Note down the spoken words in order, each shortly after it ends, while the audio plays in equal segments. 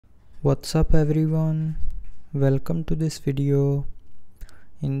What's up everyone, welcome to this video.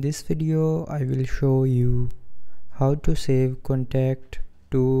 In this video I will show you how to save contact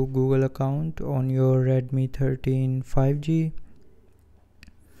to Google account on your Redmi 13 5G.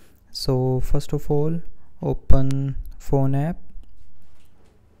 So first of all, open phone app.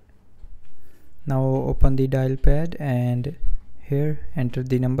 Now open the dial pad and here enter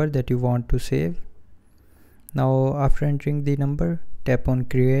the number that you want to save. Now after entering the number, tap on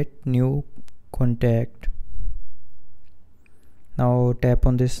create new contact. Now tap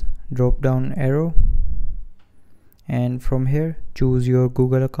on this drop down arrow and from here choose your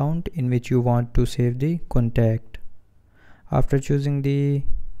Google account in which you want to save the contact. After choosing the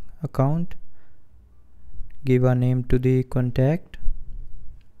account, give a name to the contact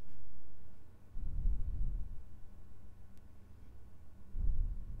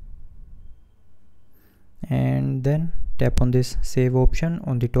and then tap on this save option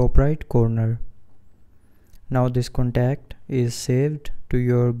on the top right corner. Now this contact is saved to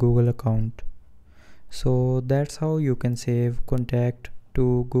your Google account. So that's how you can save contact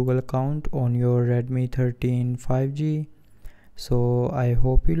to Google account on your Redmi 13 5G. So I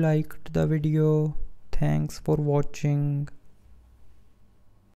hope you liked the video. Thanks for watching.